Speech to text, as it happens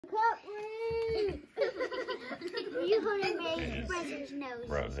You holding my brother's nose.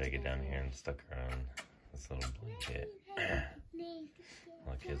 Brought Vega down here and stuck her on this little blanket.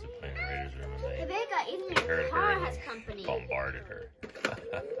 All the kids are playing in Raider's room and they Vega, even heard the car her has and company. bombarded her.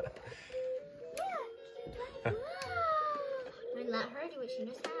 Rain, let her do what she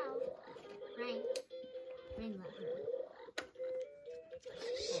knows how. Rain, let her.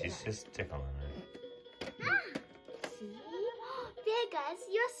 She's just tickling her. See? Vegas,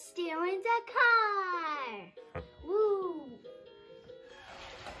 you're stealing the car. Woo.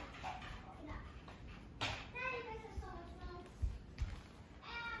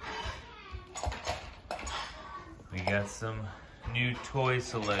 We got some new toy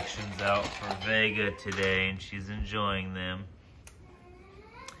selections out for Vega today, and she's enjoying them.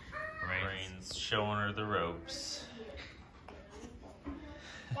 Rain's showing her the ropes.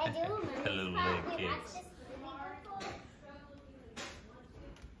 The little leg kicks.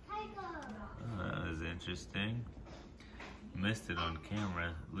 Oh, that was interesting. Missed it on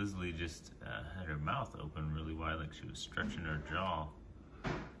camera. Leslie just had her mouth open really wide, like she was stretching her jaw.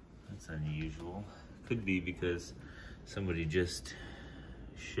 That's unusual. Could be because somebody just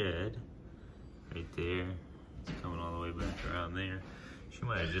shed right there. It's coming all the way back around there. She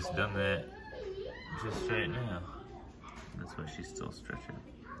might have just done that just right now. That's why she's still stretching.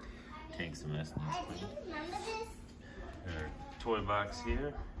 Take some essence, please. Her toy box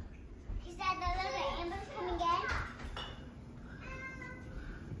here. Is that the little ambulance coming in?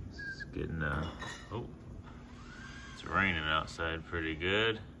 It's getting, oh, it's raining outside pretty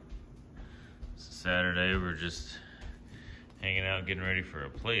good. It's a Saturday, we're just hanging out, getting ready for a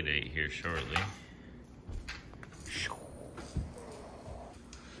play date here shortly.